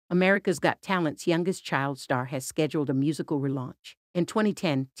America's Got Talent's youngest child star has scheduled a musical relaunch. In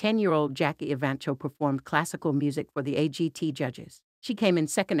 2010, 10-year-old Jackie Evancho performed classical music for the AGT judges. She came in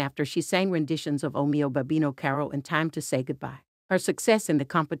second after she sang renditions of O mio Babbino, Caro, and Time to Say Goodbye. Her success in the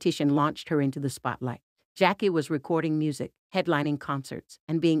competition launched her into the spotlight. Jackie was recording music, headlining concerts,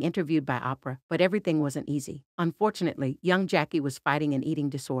 and being interviewed by Oprah, but everything wasn't easy. Unfortunately, young Jackie was fighting an eating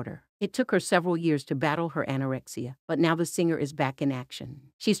disorder. It took her several years to battle her anorexia, but now the singer is back in action.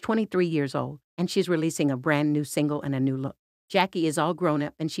 She's 23 years old, and she's releasing a brand new single and a new look. Jackie is all grown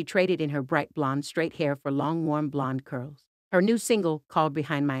up, and she traded in her bright blonde straight hair for long, warm blonde curls. Her new single, called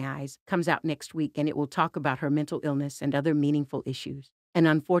Behind My Eyes, comes out next week, and it will talk about her mental illness and other meaningful issues. An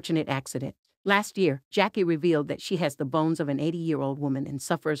unfortunate accident. Last year, Jackie revealed that she has the bones of an 80-year-old woman and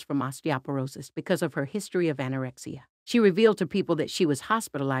suffers from osteoporosis because of her history of anorexia. She revealed to people that she was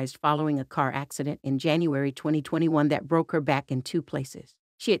hospitalized following a car accident in January 2021 that broke her back in 2 places.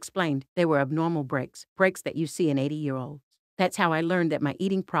 She explained they were abnormal breaks that you see in 80-year-olds. That's how I learned that my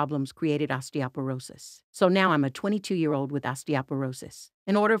eating problems created osteoporosis. So now I'm a 22-year-old with osteoporosis.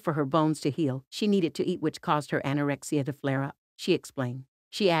 In order for her bones to heal, she needed to eat, which caused her anorexia to flare up, she explained.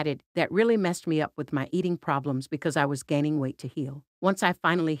 She added, that really messed me up with my eating problems because I was gaining weight to heal. Once I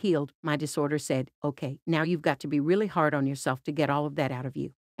finally healed, my disorder said, okay, now you've got to be really hard on yourself to get all of that out of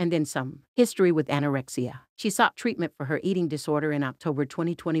you. And then some. History with anorexia. She sought treatment for her eating disorder in October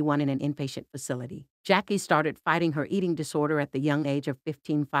 2021 in an inpatient facility. Jackie started fighting her eating disorder at the young age of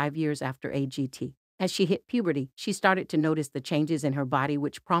 15, 5 years after AGT. As she hit puberty, she started to notice the changes in her body,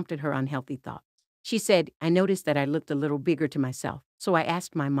 which prompted her unhealthy thoughts. She said, I noticed that I looked a little bigger to myself. So I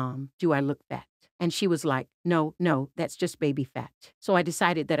asked my mom, do I look fat? And she was like, no, that's just baby fat. So I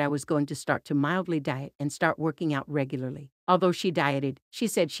decided that I was going to start to mildly diet and start working out regularly. Although she dieted, she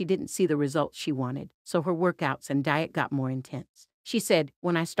said she didn't see the results she wanted, so her workouts and diet got more intense. She said,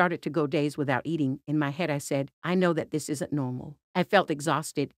 when I started to go days without eating, in my head I said, I know that this isn't normal. I felt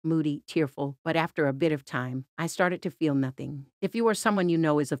exhausted, moody, tearful, but after a bit of time, I started to feel nothing. If you or someone you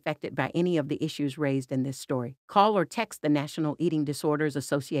know is affected by any of the issues raised in this story, call or text the National Eating Disorders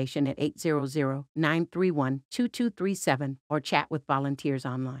Association at 800-931-2237 or chat with volunteers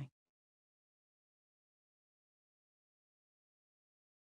online.